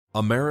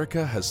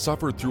America has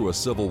suffered through a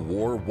civil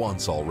war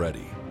once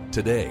already.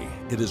 Today,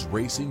 it is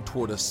racing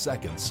toward a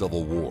second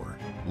civil war.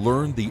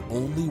 Learn the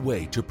only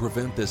way to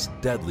prevent this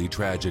deadly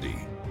tragedy.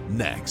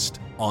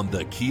 Next, on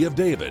The Key of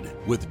David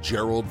with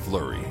Gerald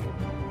Flurry.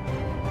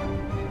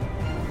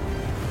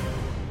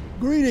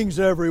 Greetings,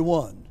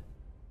 everyone.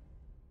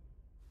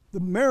 The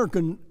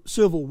American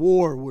Civil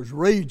War was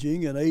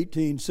raging in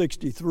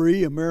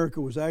 1863.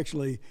 America was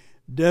actually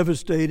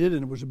devastated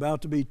and it was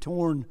about to be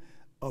torn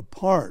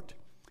apart,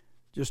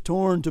 just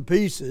torn to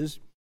pieces.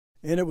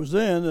 And it was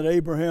then that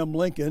Abraham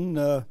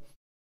Lincoln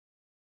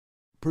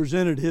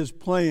presented his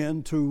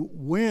plan to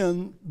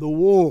win the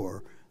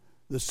war,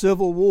 the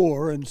Civil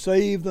War, and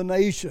save the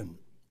nation.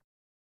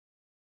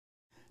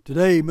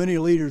 Today, many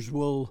leaders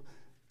will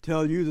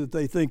tell you that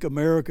they think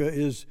America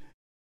is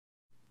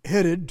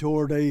headed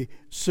toward a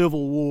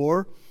civil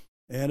war.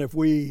 And if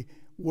we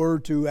were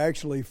to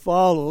actually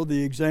follow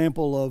the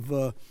example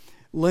of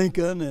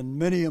Lincoln and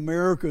many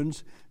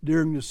Americans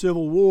during the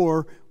Civil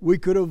War, we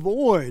could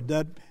avoid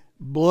that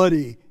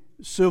bloody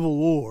Civil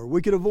War.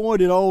 We could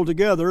avoid it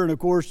altogether, and of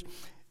course,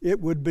 it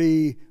would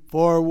be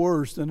far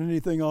worse than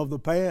anything of the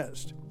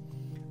past.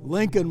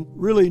 Lincoln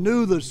really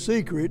knew the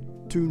secret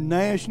to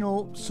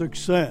national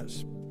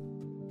success.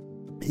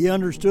 He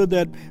understood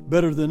that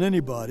better than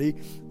anybody,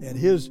 and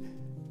his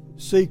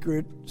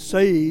secret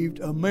saved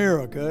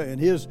America, and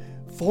his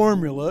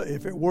formula,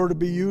 if it were to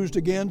be used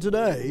again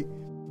today,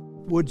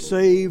 would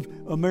save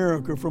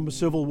America from a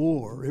civil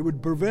war. It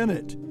would prevent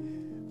it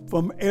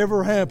from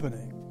ever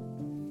happening.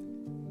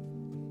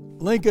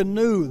 Lincoln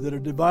knew that a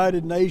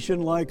divided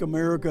nation like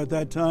America at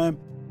that time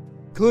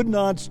could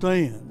not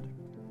stand,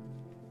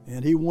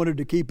 and he wanted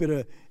to keep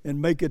it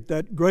and make it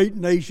that great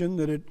nation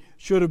that it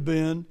should have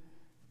been,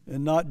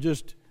 and not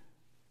just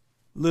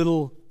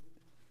little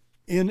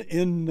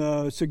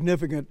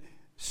insignificant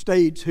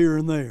states here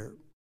and there.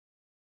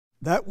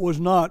 That was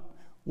not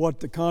what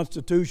the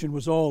Constitution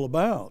was all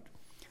about.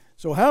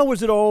 So how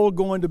was it all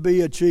going to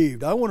be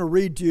achieved? I want to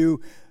read to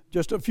you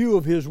just a few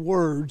of his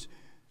words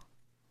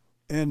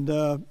and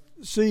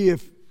see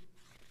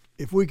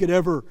if we could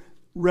ever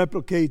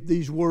replicate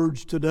these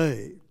words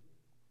today.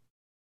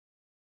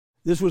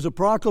 This was a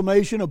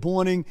proclamation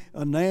appointing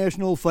a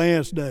national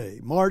fast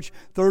day, March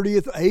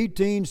 30th,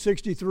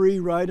 1863,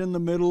 right in the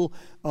middle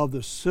of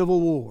the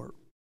Civil War.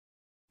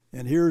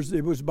 And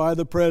it was by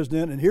the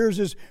president, and here's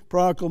his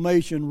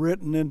proclamation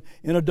written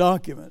in a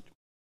document.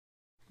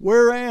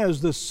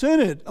 Whereas the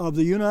Senate of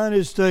the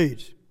United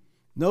States,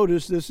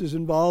 notice this is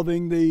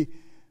involving the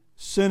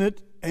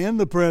Senate and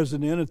the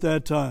president at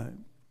that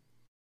time.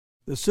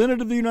 The Senate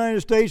of the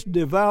United States,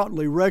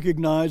 devoutly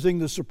recognizing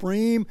the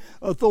supreme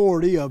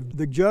authority of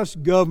the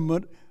just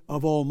government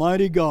of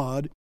Almighty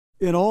God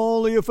in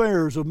all the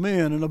affairs of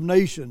men and of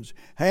nations,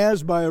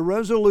 has by a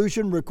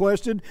resolution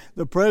requested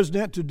the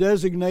President to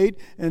designate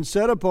and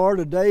set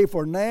apart a day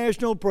for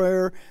national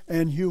prayer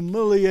and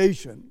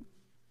humiliation.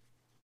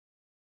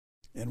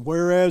 And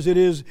whereas it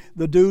is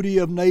the duty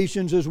of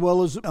nations as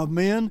well as of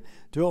men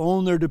to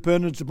own their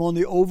dependence upon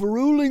the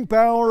overruling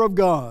power of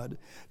God,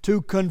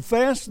 to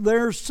confess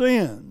their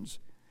sins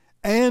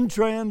and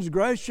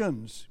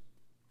transgressions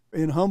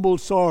in humble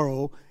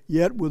sorrow,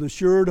 yet with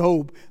assured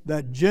hope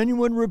that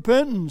genuine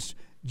repentance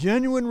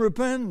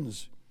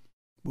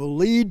will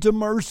lead to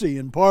mercy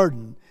and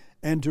pardon,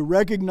 and to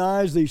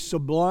recognize the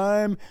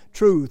sublime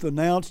truth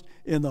announced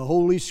in the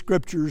Holy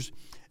Scriptures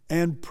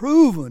and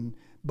proven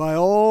by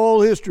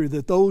all history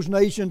that those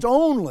nations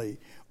only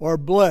are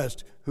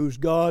blessed whose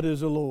God is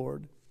the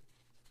Lord.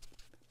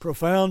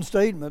 Profound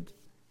statement.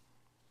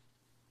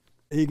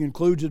 He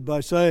concludes it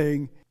by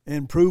saying,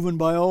 and proven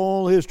by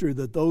all history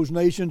that those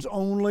nations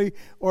only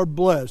are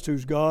blessed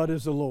whose God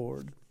is the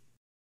Lord.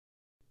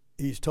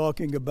 He's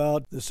talking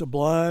about the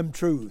sublime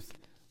truth,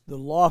 the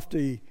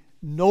lofty,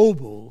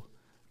 noble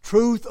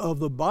truth of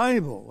the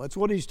Bible. That's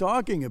what he's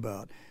talking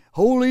about.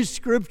 Holy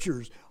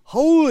Scriptures.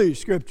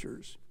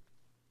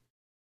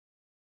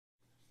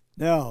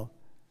 Now,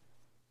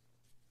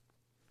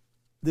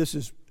 this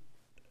is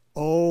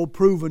all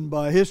proven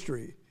by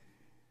history,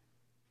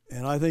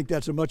 and I think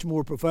that's a much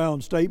more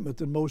profound statement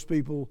than most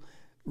people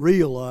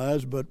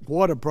realize, but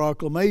what a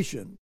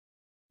proclamation.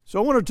 So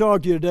I want to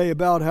talk to you today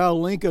about how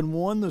Lincoln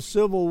won the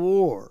Civil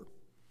War.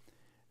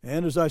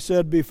 And as I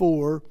said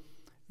before,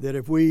 that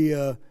if we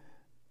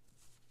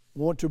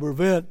want to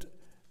prevent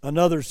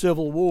another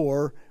civil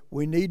war,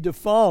 we need to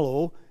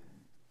follow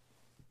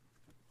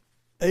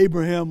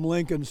Abraham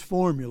Lincoln's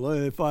formula,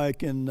 if I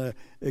can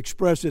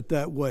express it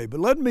that way.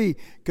 But let me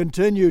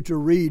continue to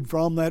read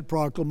from that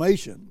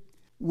proclamation.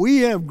 We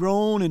have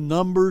grown in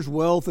numbers,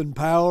 wealth, and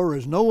power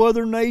as no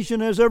other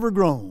nation has ever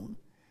grown,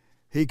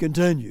 he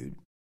continued.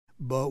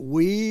 But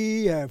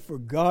we have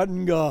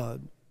forgotten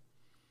God.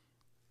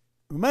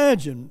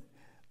 Imagine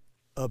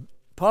a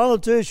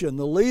politician,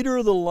 the leader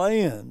of the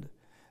land,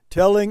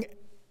 telling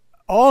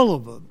all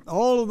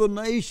of the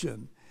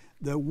nation,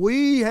 that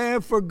we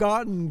have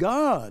forgotten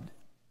God.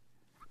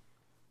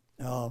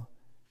 Now,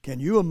 can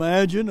you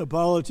imagine a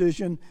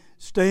politician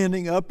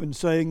standing up and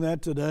saying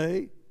that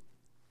today?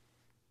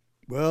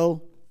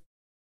 Well,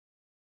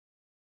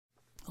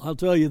 I'll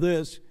tell you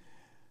this.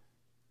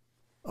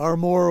 Our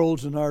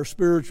morals and our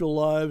spiritual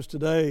lives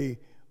today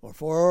are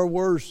far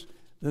worse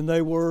than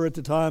they were at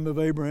the time of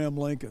Abraham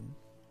Lincoln.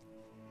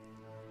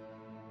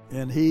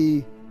 And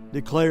he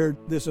declared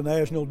this a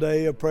national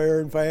day of prayer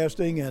and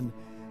fasting and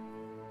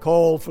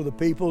called for the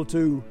people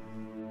to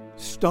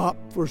stop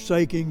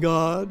forsaking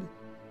God.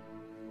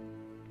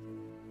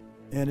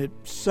 And it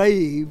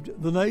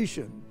saved the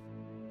nation.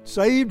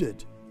 Saved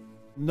it.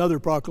 Another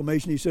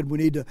proclamation, he said we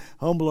need to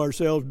humble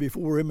ourselves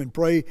before Him and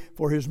pray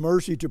for His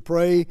mercy, to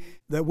pray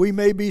that we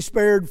may be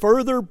spared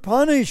further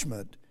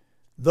punishment,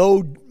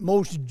 though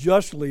most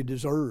justly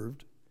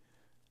deserved.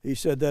 He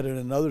said that in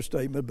another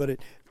statement, but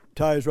it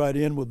ties right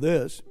in with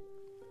this.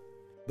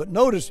 But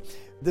notice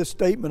this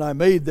statement I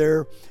made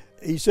there.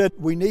 He said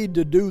we need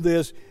to do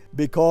this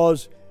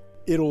because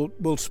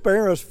will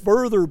spare us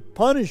further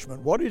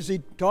punishment. What is he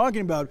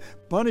talking about?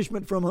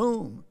 Punishment from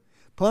whom?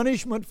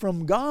 Punishment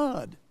from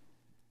God.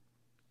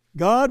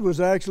 God was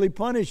actually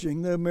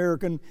punishing the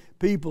American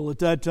people at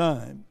that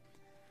time.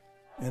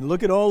 And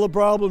look at all the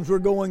problems we're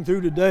going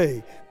through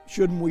today.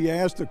 Shouldn't we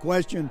ask the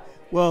question,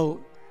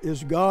 well,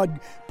 is God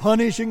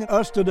punishing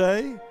us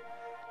today?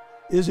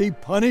 Is He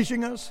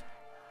punishing us?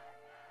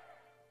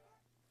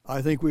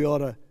 I think we ought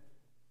to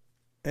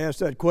ask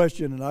that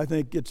question, and I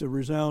think it's a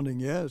resounding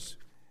yes.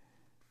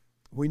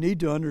 We need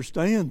to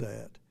understand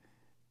that.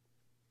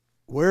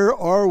 Where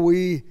are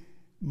we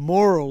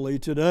morally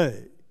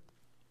today?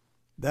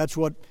 That's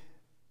what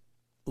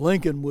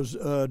Lincoln was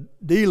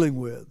dealing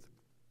with.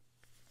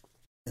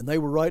 And they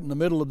were right in the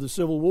middle of the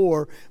Civil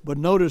War. But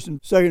notice in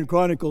 2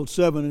 Chronicles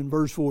 7 and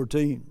verse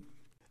 14.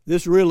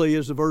 This really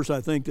is the verse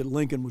I think that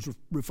Lincoln was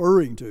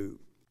referring to.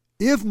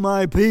 If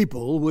my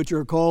people, which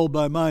are called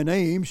by my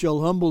name,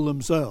 shall humble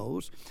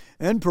themselves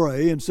and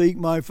pray and seek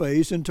my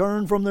face and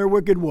turn from their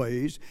wicked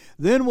ways,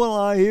 then will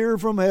I hear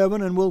from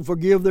heaven and will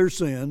forgive their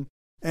sin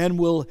and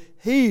will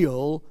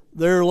heal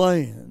their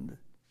land.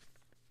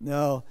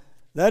 Now,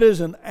 that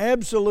is an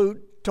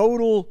absolute,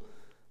 total,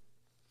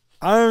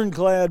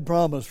 ironclad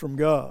promise from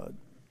God.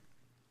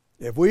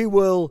 If we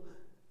will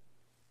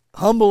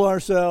humble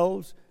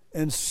ourselves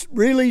and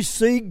really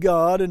seek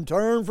God and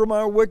turn from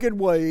our wicked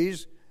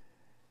ways,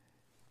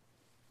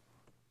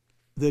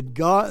 then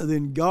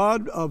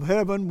God of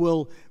heaven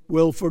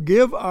will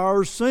forgive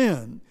our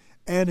sin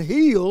and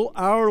heal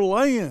our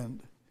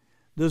land.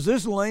 Does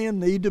this land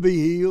need to be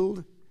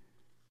healed?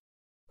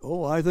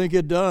 Oh, I think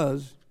it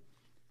does.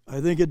 I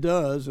think it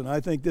does, and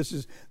I think this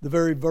is the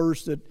very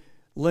verse that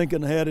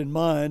Lincoln had in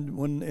mind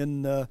when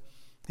in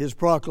his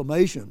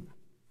proclamation.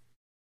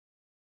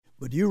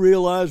 But do you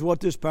realize what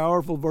this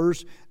powerful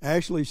verse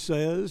actually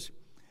says?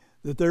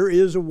 That there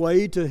is a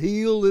way to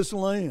heal this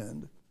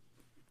land.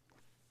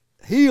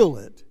 Heal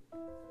it.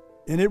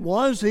 And it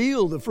was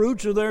healed. The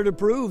fruits are there to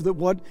prove that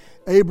what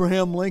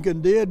Abraham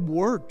Lincoln did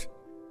worked.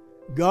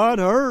 God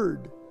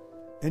heard,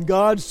 and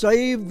God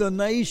saved the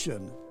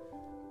nation.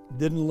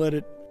 Didn't let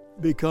it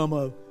become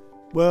a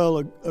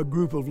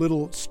group of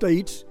little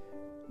states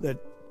that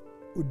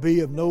would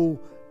be of no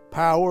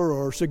power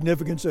or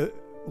significance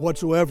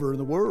whatsoever in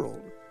the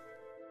world.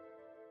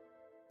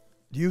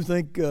 Do you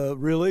think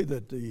really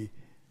that the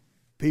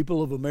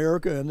people of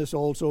America, and this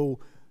also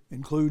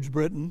includes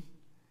Britain,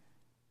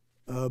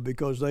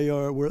 because they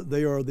are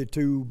the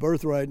two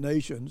birthright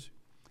nations,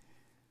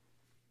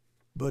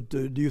 but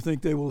do you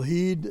think they will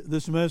heed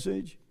this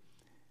message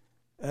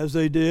as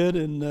they did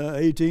in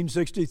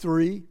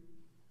 1863?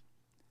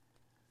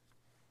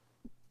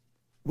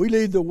 We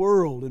lead the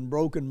world in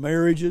broken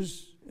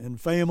marriages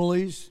and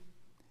families,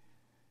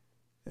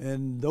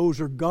 and those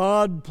are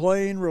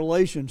God-plain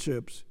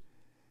relationships.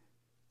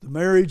 The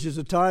marriage is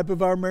a type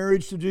of our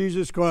marriage to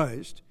Jesus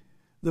Christ.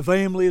 The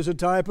family is a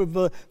type of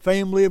the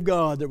family of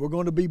God that we're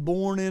going to be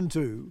born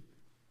into.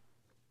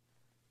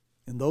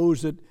 And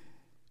those that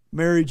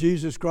marry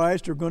Jesus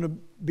Christ are going to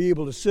be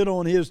able to sit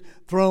on His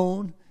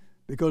throne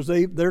because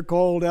they're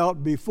called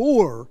out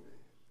before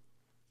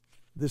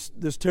this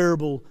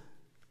terrible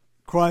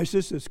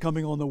crisis that's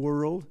coming on the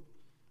world.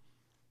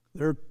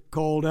 They're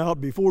called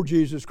out before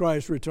Jesus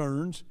Christ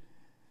returns,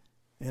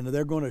 and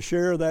they're going to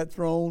share that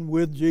throne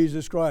with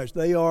Jesus Christ.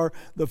 They are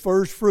the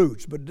first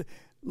fruits. But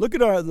look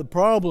at the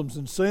problems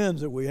and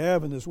sins that we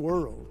have in this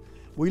world.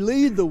 We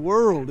lead the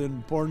world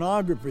in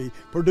pornography,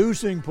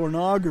 producing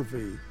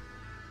pornography,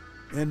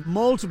 and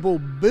multiple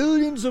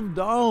billions of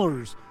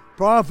dollars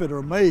profit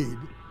are made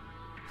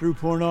through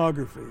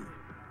pornography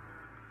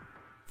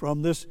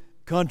from this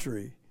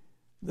country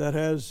that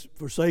has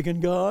forsaken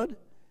God,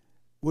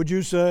 would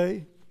you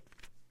say?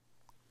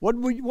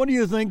 What do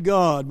you think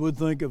God would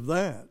think of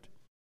that?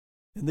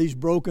 And these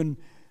broken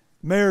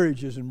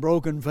marriages and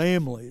broken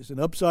families and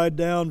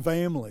upside-down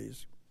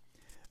families.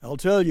 I'll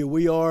tell you,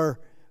 we are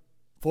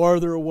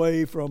farther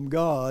away from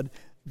God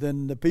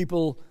than the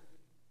people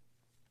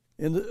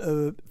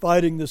in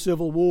fighting the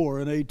Civil War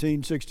in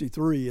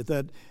 1863 at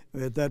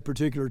that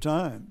particular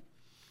time.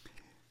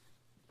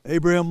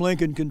 Abraham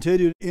Lincoln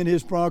continued in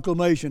his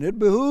proclamation, "It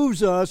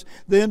behooves us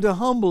then to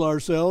humble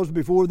ourselves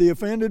before the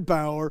offended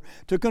power,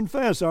 to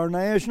confess our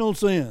national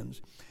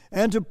sins,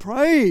 and to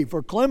pray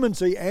for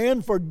clemency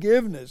and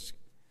forgiveness."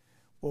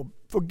 Well,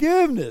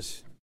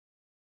 forgiveness.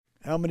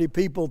 How many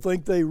people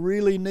think they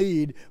really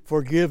need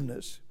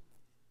forgiveness?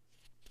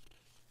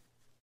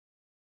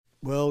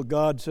 Well,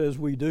 God says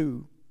we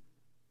do.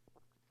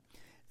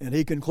 And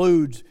he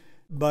concludes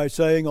by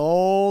saying,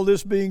 all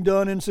this being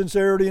done in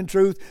sincerity and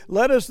truth,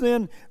 let us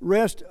then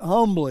rest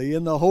humbly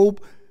in the hope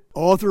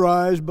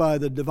authorized by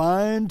the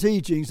divine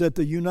teachings that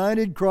the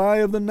united cry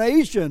of the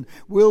nation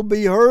will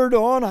be heard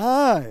on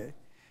high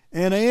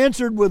and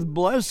answered with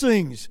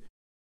blessings,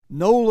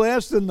 no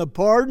less than the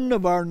pardon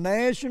of our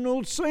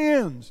national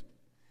sins.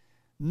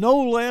 No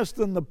less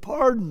than the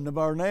pardon of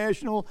our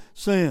national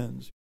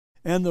sins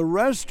and the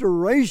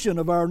restoration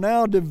of our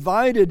now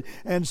divided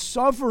and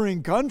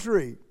suffering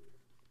country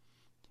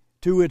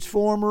to its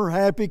former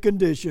happy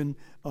condition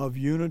of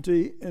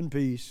unity and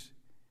peace.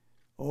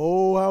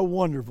 Oh, how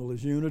wonderful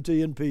is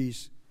unity and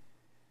peace.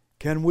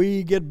 Can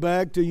we get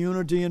back to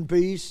unity and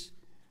peace?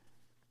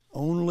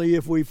 Only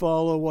if we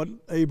follow what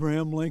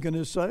Abraham Lincoln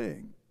is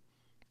saying.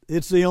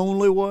 It's the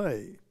only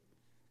way.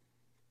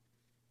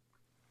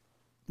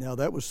 Now,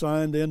 that was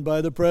signed in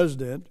by the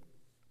president,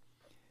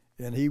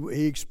 and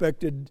he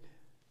expected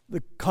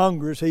the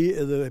Congress,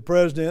 the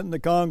president and the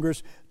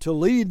Congress, to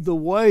lead the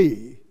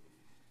way.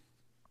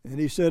 And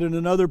he said in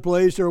another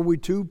place, are we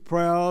too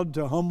proud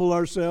to humble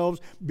ourselves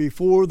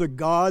before the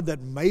God that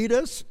made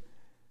us?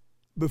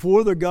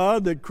 Before the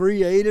God that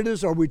created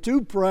us? Are we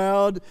too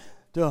proud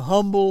to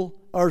humble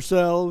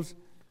ourselves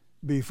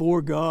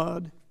before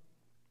God?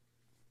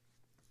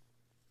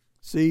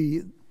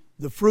 See,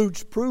 the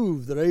fruits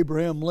prove that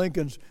Abraham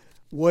Lincoln's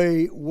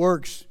way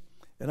works.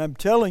 And I'm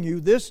telling you,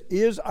 this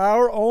is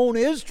our own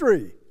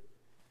history.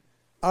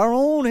 Our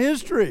own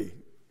history.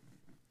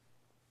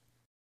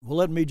 Well,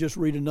 let me just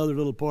read another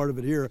little part of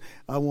it here.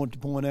 I want to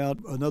point out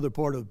another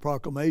part of the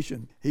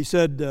proclamation. He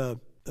said,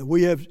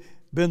 we have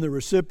been the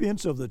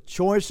recipients of the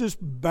choicest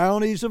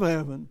bounties of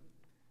heaven.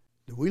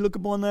 Do we look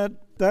upon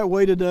that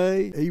way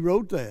today? He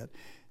wrote that.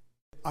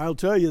 I'll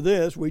tell you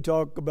this, we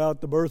talk about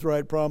the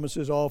birthright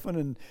promises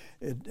often,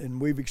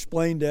 and we've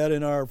explained that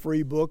in our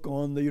free book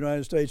on the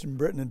United States and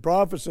Britain and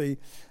prophecy.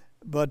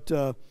 But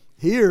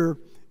here,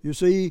 you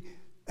see,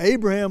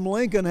 Abraham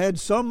Lincoln had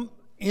some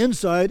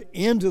insight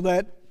into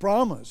that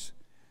promise.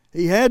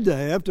 He had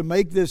to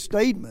make this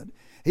statement.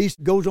 He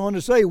goes on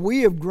to say,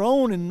 we have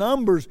grown in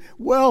numbers,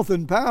 wealth,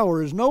 and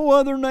power as no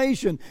other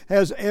nation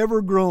has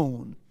ever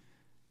grown.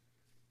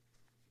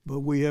 But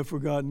we have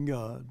forgotten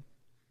God.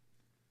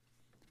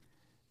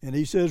 And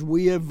he says,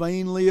 we have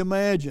vainly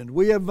imagined.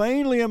 We have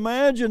vainly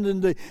imagined in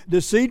the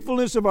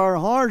deceitfulness of our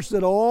hearts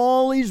that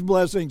all these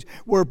blessings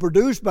were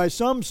produced by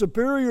some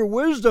superior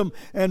wisdom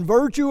and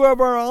virtue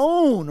of our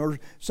own, or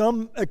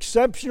some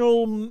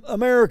exceptional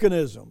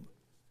Americanism.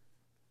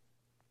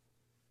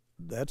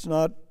 That's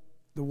not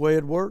the way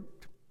it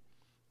worked.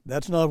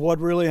 That's not what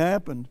really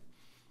happened.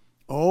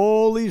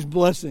 All these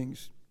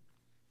blessings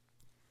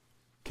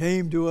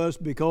came to us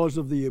because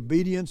of the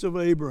obedience of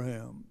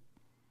Abraham.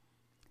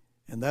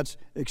 And that's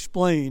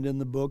explained in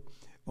the book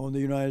on the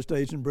United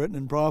States and Britain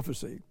and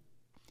prophecy.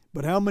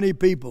 But how many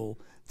people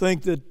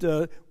think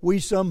that we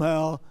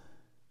somehow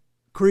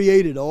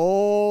created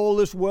all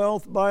this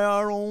wealth by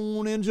our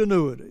own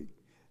ingenuity?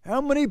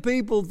 How many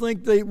people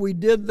think that we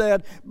did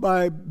that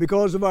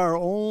because of our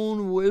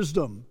own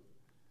wisdom?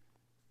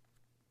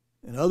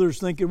 And others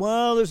thinking,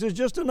 well, this is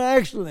just an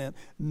accident.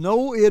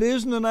 No, it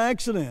isn't an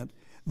accident.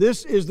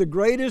 This is the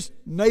greatest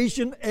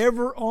nation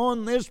ever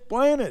on this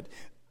planet.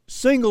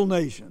 Single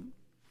nation.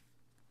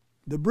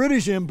 The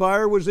British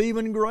Empire was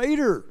even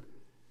greater.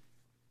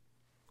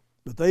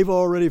 But they've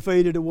already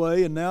faded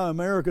away, and now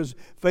America's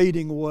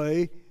fading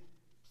away,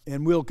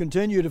 and will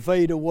continue to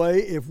fade away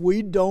if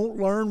we don't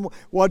learn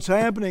what's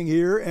happening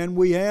here, and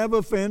we have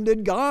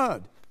offended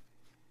God.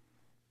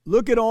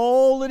 Look at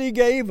all that He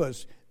gave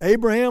us.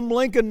 Abraham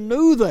Lincoln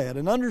knew that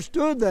and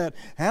understood that.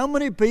 How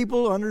many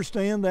people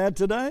understand that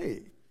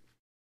today?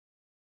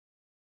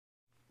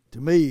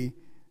 To me,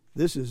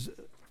 this is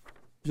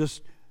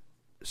just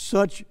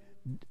such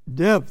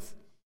depth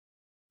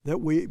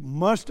that we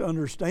must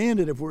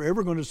understand it if we're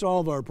ever going to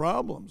solve our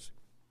problems.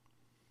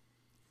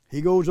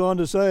 He goes on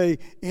to say,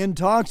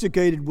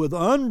 intoxicated with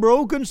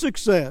unbroken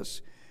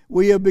success,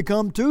 we have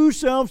become too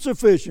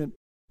self-sufficient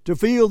to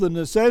feel the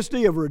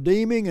necessity of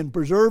redeeming and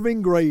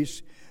preserving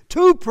grace,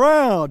 too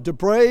proud to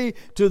pray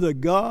to the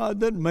God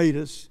that made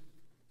us.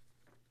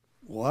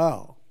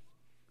 Wow.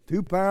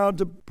 Too proud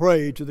to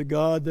pray to the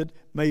God that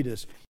made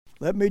us.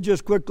 Let me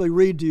just quickly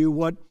read to you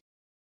what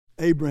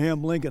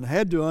Abraham Lincoln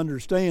had to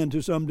understand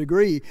to some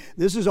degree.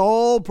 This is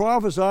all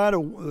prophesied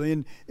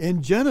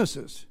in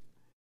Genesis,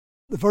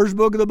 the first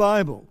book of the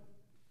Bible,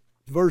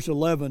 verse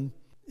 11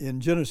 in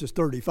Genesis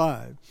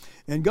 35.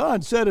 And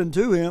God said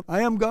unto him,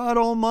 I am God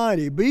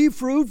Almighty, be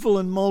fruitful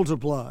and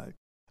multiply,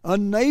 a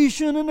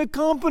nation and a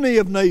company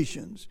of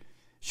nations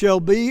shall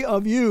be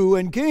of you,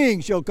 and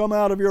kings shall come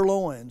out of your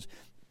loins.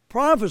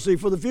 Prophecy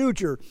for the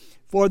future,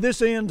 for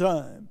this end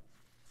time.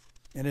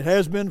 And it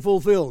has been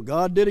fulfilled.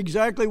 God did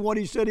exactly what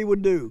He said He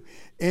would do.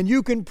 And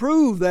you can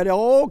prove that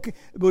all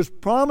was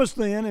promised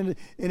then, and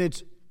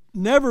it's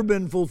never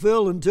been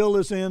fulfilled until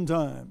this end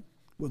time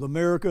with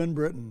America and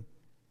Britain.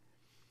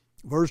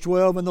 Verse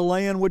 12, and the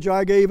land which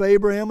I gave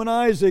Abraham and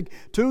Isaac,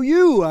 to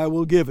you I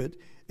will give it,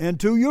 and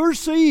to your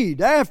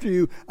seed after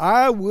you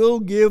I will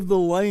give the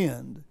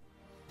land.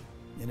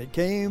 And it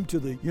came to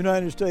the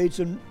United States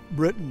and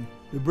Britain,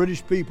 the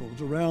British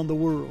peoples around the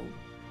world.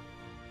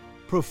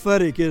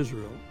 Prophetic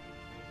Israel.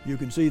 You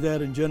can see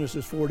that in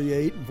Genesis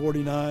 48 and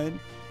 49.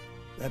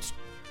 That's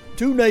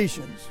two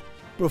nations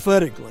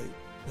prophetically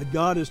that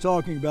God is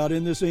talking about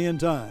in this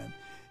end time.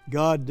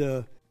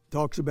 God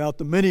talks about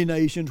the many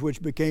nations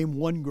which became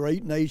one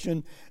great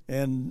nation,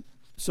 and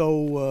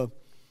so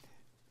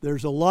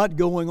there's a lot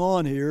going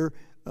on here.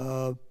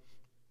 The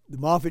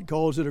Moffat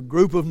calls it a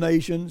group of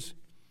nations.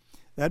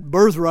 That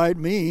birthright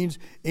means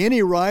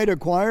any right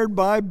acquired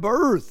by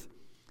birth.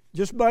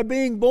 Just by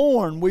being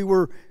born, we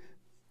were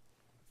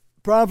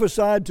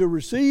prophesied to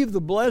receive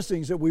the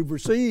blessings that we've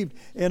received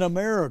in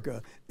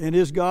America. And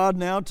is God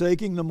now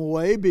taking them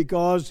away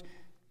because,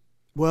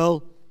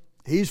 well,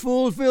 He's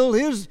fulfilled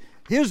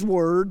His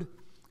word.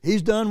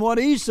 He's done what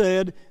He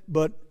said,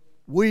 but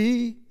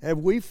have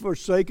we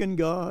forsaken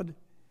God?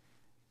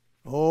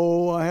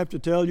 Oh, I have to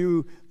tell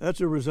you,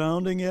 that's a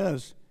resounding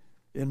yes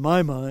in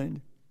my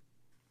mind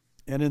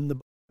and in the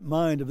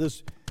mind of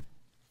this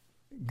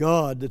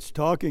God that's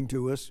talking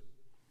to us.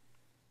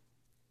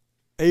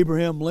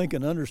 Abraham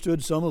Lincoln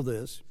understood some of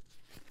this.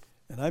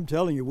 And I'm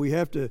telling you, we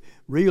have to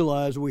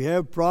realize we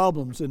have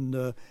problems.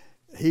 And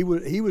he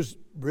was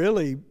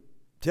really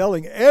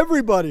telling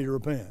everybody to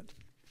repent.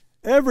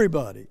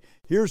 Everybody.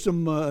 Here's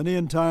an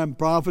end-time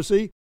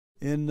prophecy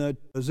in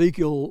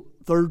Ezekiel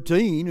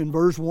 13 in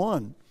verse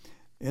 1.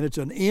 And it's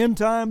an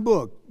end-time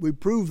book. We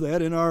prove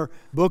that in our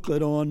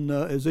booklet on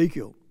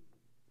Ezekiel.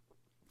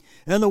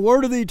 And the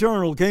word of the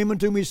Eternal came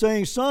unto me,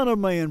 saying, Son of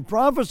man,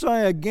 prophesy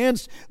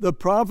against the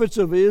prophets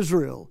of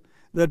Israel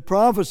that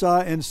prophesy,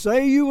 and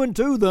say you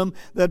unto them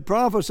that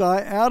prophesy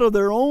out of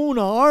their own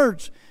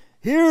hearts,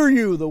 hear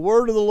you the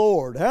word of the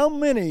Lord. How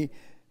many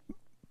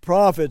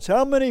prophets,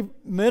 how many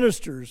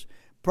ministers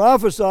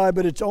prophesy,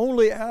 but it's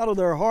only out of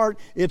their heart.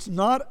 It's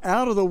not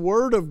out of the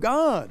Word of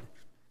God.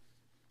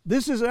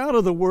 This is out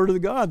of the Word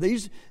of God.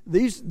 These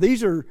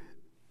are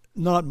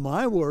not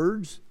my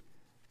words.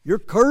 You're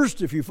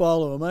cursed if you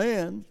follow a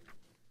man,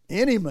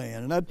 any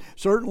man, and that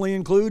certainly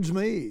includes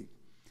me.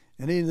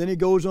 And then he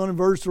goes on in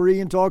verse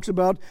 3 and talks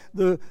about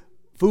the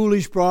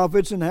foolish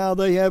prophets and how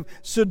they have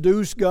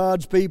seduced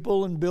God's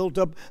people and built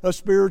up a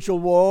spiritual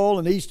wall,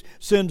 and he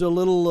sends a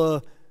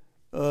little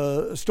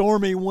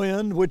stormy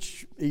wind,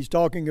 which he's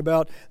talking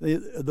about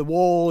the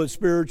wall is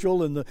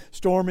spiritual and the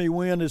stormy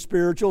wind is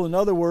spiritual. In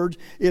other words,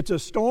 it's a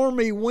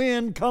stormy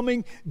wind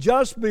coming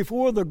just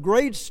before the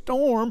great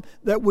storm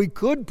that we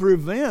could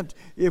prevent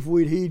if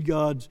we'd heed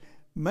God's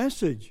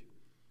message.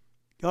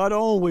 God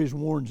always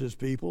warns His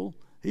people.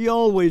 He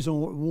always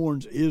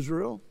warns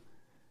Israel.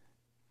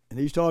 And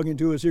He's talking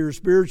to us here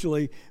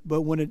spiritually,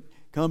 but when it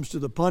comes to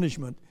the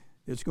punishment,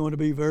 it's going to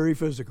be very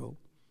physical.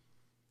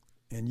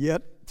 And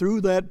yet,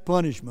 through that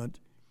punishment,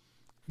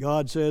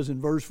 God says in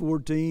verse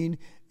 14,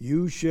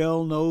 you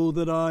shall know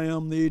that I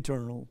am the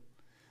Eternal.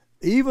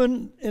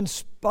 Even in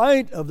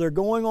spite of their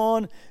going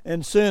on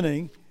and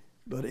sinning,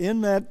 but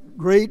in that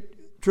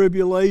great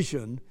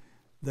tribulation,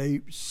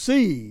 they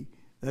see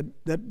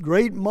that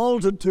great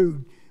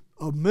multitude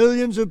of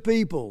millions of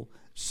people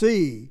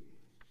see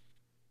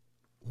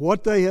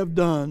what they have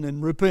done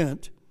and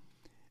repent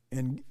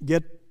and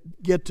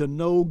get to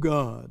know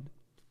God.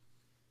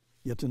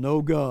 Get to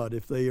know God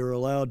if they are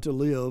allowed to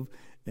live,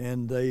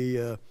 and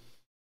they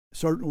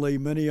certainly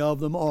many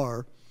of them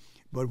are.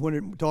 But when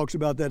it talks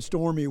about that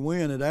stormy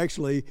wind, it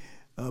actually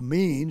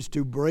means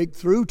to break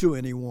through to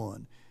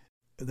anyone.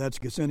 That's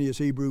Gesenius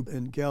Hebrew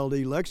and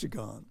Chaldee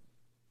lexicon.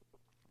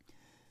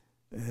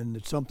 And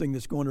it's something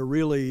that's going to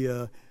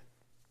really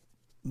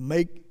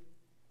make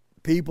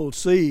people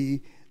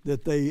see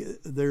that they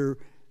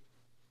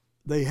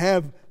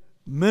have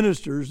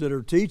ministers that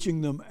are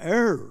teaching them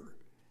error,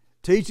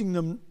 teaching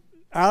them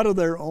out of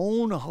their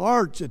own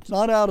hearts. It's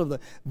not out of the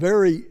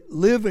very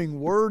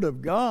living Word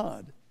of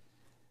God.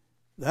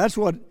 That's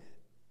what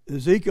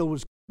Ezekiel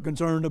was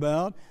concerned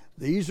about.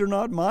 These are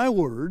not my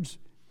words.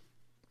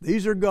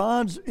 These are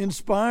God's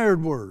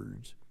inspired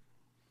words.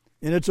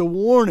 And it's a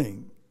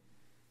warning.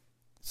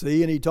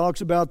 See, and he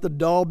talks about the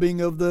daubing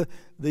of the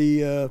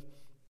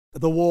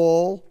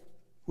wall,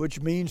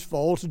 which means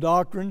false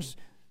doctrines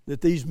that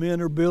these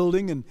men are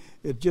building, and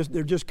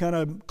they're just kind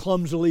of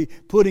clumsily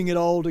putting it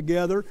all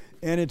together,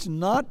 and it's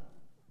not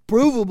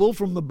provable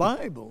from the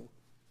Bible.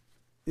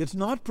 It's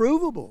not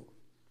provable.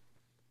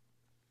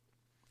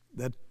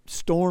 That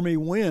stormy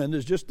wind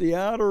is just the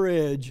outer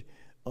edge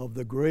of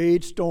the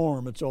great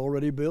storm it's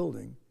already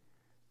building.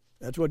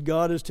 That's what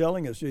God is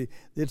telling us.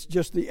 It's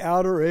just the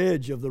outer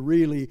edge of the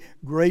really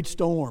great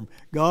storm.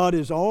 God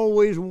is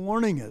always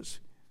warning us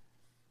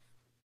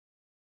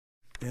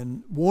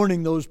and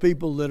warning those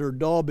people that are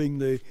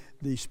daubing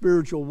the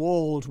spiritual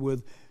walls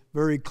with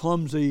very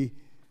clumsy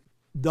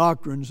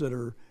doctrines that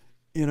are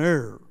in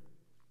error.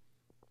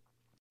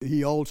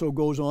 He also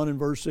goes on in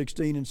verse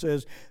 16 and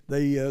says,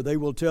 they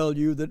will tell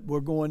you that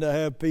we're going to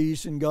have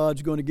peace and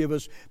God's going to give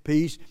us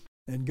peace.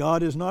 And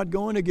God is not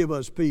going to give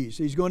us peace.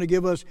 He's going to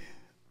give us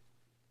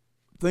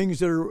things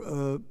that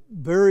are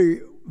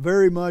very,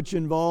 very much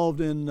involved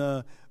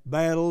in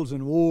battles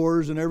and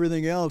wars and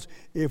everything else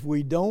if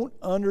we don't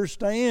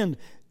understand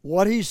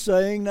what he's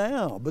saying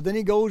now. But then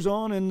he goes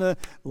on in the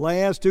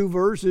last 2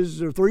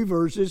 verses or 3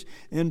 verses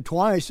and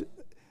twice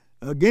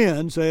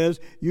again says,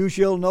 you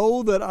shall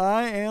know that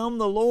I am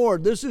the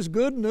Lord. This is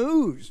good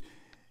news.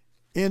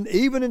 And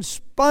even in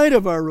spite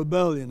of our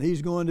rebellion,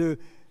 he's going to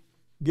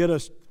get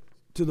us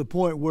to the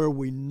point where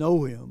we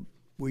know him.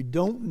 We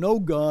don't know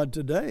God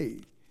today.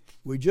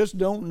 We just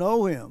don't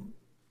know him.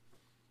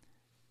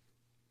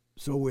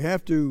 So we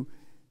have to,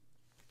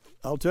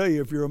 I'll tell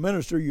you, if you're a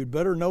minister, you'd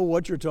better know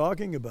what you're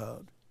talking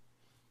about.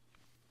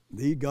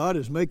 God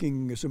is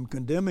making some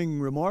condemning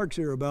remarks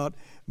here about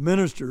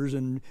ministers,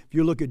 and if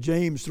you look at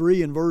James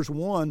 3 and verse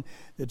 1,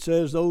 it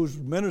says those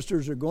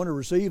ministers are going to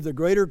receive the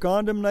greater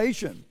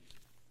condemnation.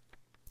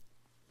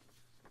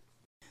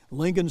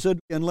 Lincoln said,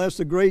 unless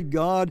the great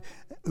God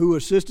who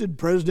assisted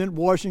President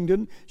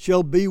Washington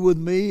shall be with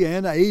me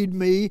and aid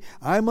me,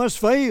 I must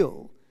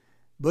fail.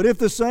 But if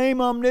the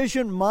same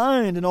omniscient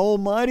mind and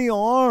almighty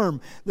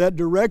arm that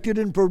directed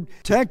and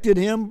protected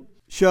him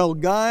shall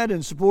guide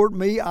and support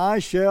me, I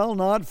shall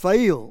not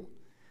fail.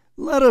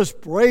 Let us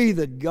pray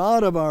that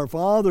God of our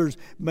fathers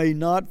may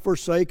not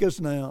forsake us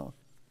now.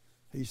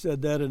 He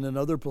said that in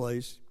another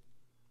place.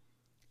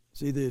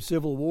 See, the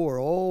Civil War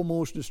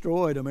almost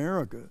destroyed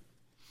America.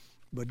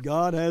 But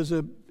God has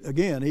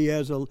He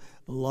has a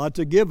lot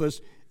to give us.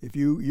 If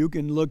you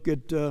can look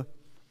at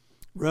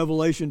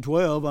Revelation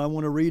 12, I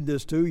want to read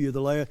this to you,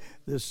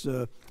 this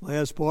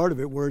last part of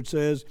it, where it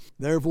says,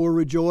 therefore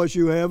rejoice,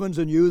 you heavens,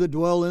 and you that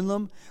dwell in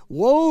them.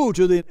 Woe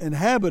to the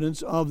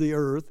inhabitants of the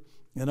earth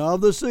and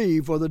of the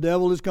sea, for the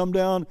devil is come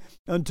down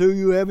unto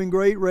you, having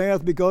great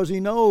wrath, because he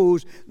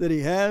knows that he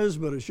has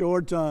but a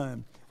short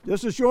time.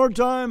 Just a short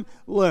time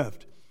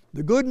left.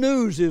 The good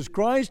news is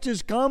Christ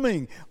is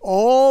coming.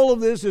 All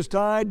of this is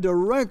tied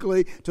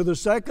directly to the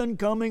second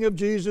coming of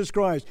Jesus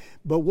Christ.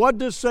 But what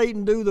does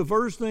Satan do? The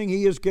first thing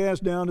he is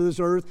cast down to this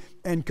earth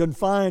and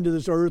confined to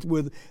this earth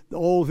with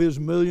all of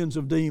his millions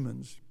of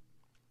demons.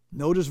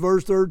 Notice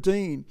verse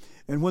 13.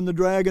 And when the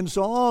dragon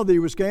saw that he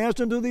was cast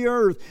into the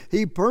earth,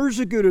 he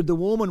persecuted the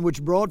woman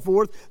which brought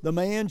forth the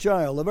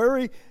man-child. The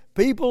very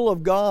people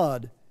of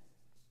God,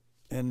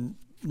 and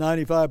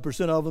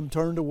 95% of them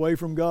turned away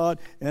from God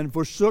and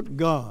forsook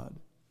God.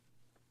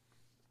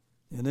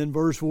 And then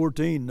verse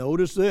 14,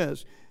 notice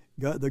this,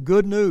 the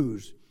good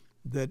news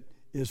that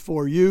is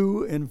for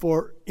you and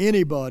for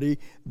anybody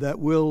that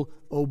will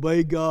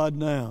obey God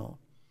now.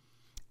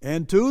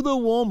 And to the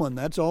woman,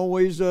 that's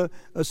always a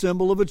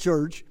symbol of a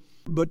church,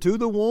 but to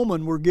the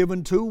woman were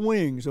given 2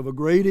 wings of a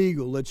great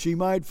eagle, that she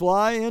might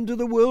fly into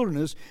the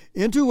wilderness,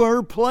 into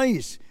her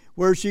place,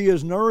 where she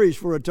is nourished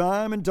for a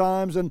time and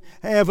times and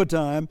half a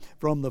time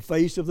from the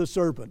face of the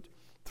serpent.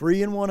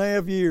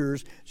 3.5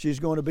 years she's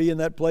going to be in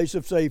that place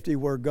of safety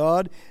where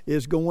God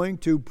is going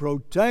to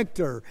protect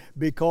her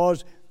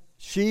because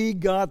she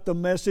got the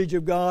message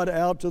of God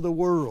out to the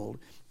world.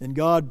 And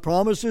God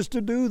promises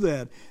to do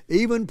that,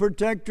 even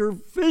protect her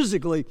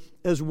physically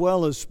as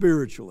well as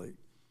spiritually.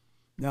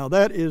 Now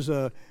that is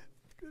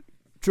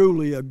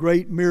truly a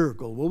great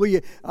miracle.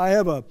 Well, I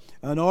have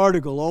an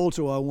article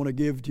also I want to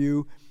give to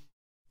you,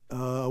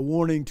 a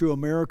warning to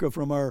America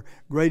from our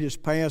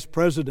greatest past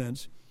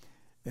presidents,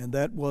 and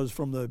that was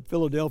from the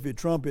Philadelphia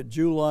Trumpet,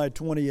 July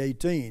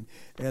 2018.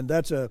 And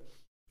that's a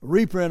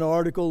reprint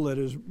article that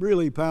is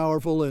really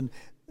powerful and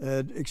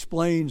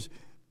explains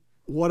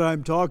what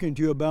I'm talking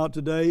to you about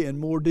today in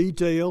more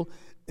detail,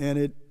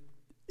 and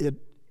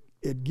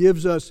it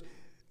gives us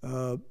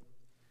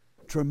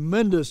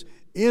tremendous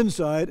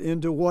insight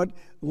into what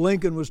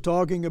Lincoln was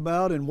talking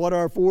about and what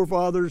our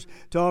forefathers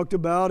talked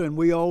about. And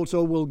we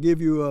also will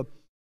give you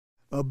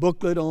a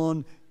booklet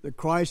on the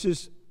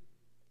crisis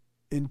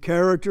in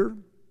character,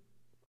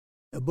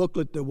 a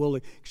booklet that will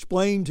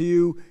explain to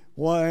you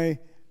why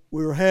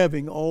we're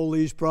having all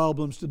these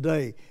problems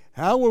today.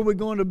 How are we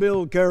going to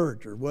build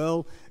character?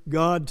 Well,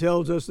 God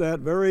tells us that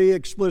very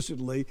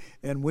explicitly,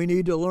 and we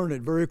need to learn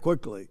it very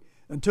quickly.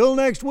 Until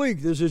next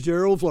week, this is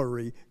Gerald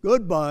Flurry.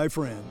 Goodbye,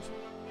 friends.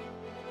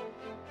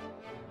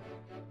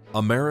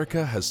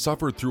 America has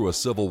suffered through a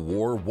civil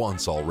war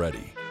once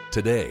already.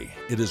 Today,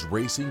 it is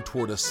racing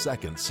toward a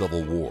second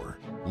civil war.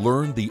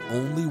 Learn the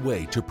only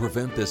way to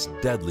prevent this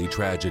deadly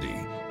tragedy.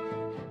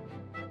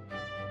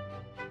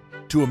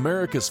 To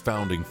America's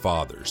founding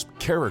fathers,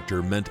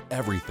 character meant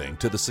everything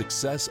to the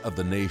success of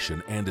the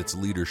nation and its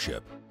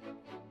leadership.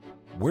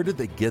 Where did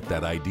they get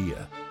that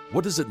idea?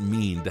 What does it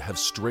mean to have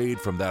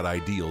strayed from that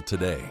ideal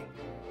today?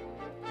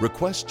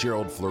 Request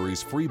Gerald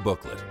Flurry's free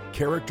booklet,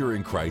 Character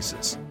in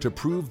Crisis, to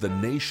prove the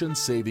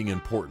nation-saving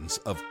importance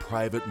of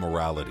private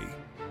morality.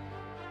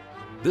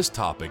 This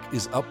topic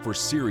is up for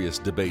serious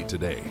debate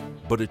today,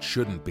 but it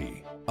shouldn't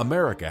be.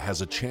 America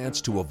has a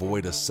chance to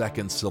avoid a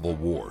second civil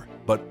war,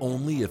 but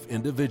only if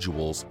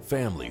individuals,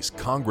 families,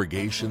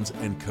 congregations,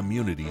 and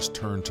communities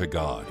turn to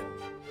God.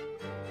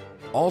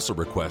 Also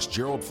request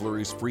Gerald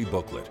Flurry's free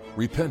booklet,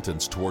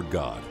 Repentance Toward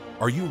God.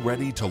 Are you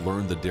ready to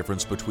learn the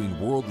difference between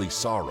worldly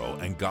sorrow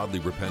and godly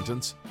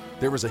repentance?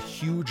 There is a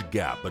huge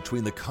gap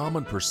between the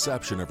common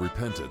perception of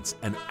repentance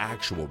and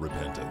actual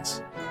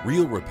repentance.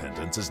 Real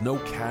repentance is no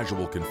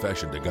casual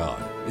confession to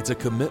God. It's a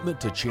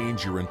commitment to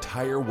change your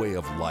entire way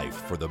of life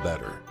for the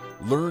better.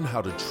 Learn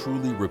how to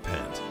truly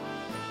repent.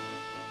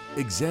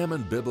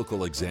 Examine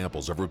biblical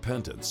examples of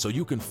repentance so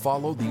you can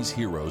follow these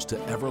heroes to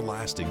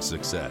everlasting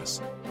success.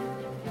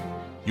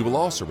 You will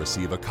also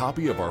receive a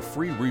copy of our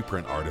free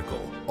reprint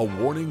article, A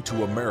Warning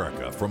to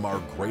America from Our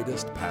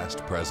Greatest Past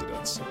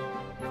Presidents.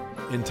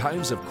 In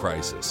times of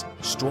crisis,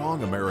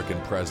 strong American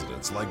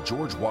presidents like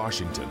George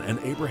Washington and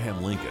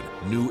Abraham Lincoln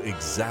knew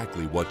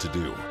exactly what to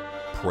do: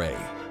 pray.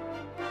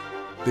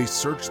 They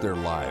searched their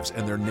lives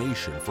and their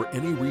nation for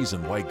any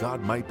reason why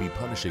God might be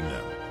punishing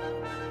them.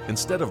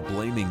 Instead of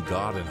blaming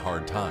God in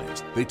hard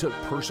times, they took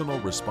personal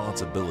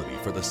responsibility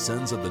for the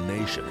sins of the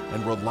nation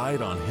and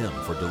relied on Him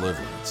for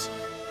deliverance.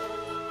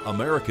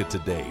 America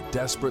today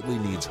desperately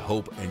needs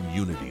hope and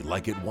unity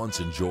like it once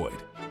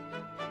enjoyed.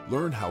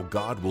 Learn how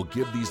God will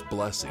give these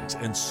blessings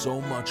and so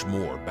much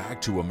more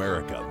back to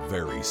America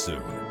very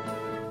soon.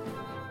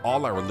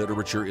 All our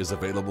literature is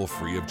available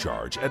free of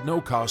charge at no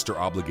cost or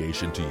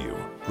obligation to you.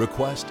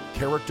 Request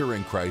Character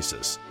in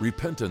Crisis,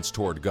 Repentance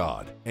Toward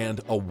God, and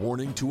A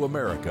Warning to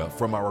America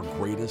from Our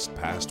Greatest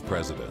Past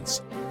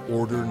Presidents.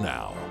 Order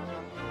now.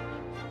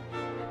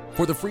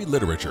 For the free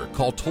literature,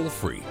 call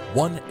toll-free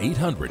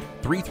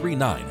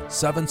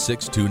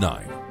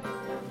 1-800-339-7629.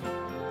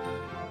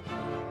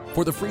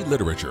 For the free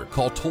literature,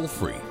 call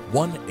toll-free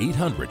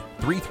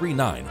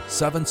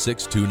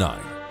 1-800-339-7629.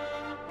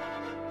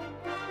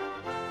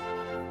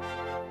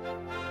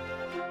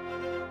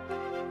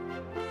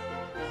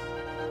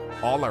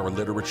 All our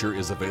literature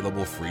is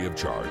available free of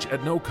charge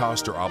at no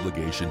cost or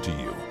obligation to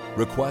you.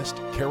 Request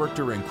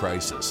Character in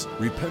Crisis,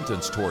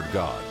 Repentance Toward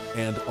God,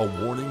 and A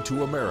Warning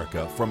to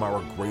America from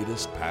Our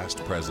Greatest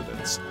Past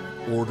Presidents.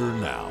 Order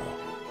now.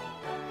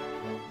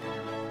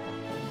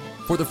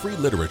 For the free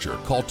literature,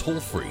 call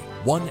toll-free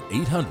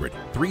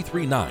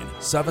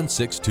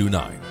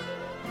 1-800-339-7629.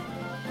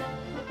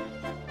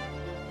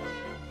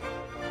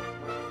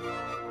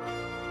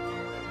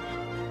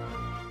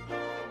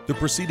 The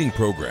preceding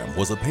program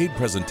was a paid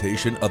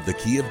presentation of The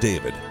Key of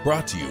David,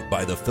 brought to you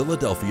by the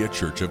Philadelphia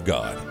Church of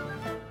God.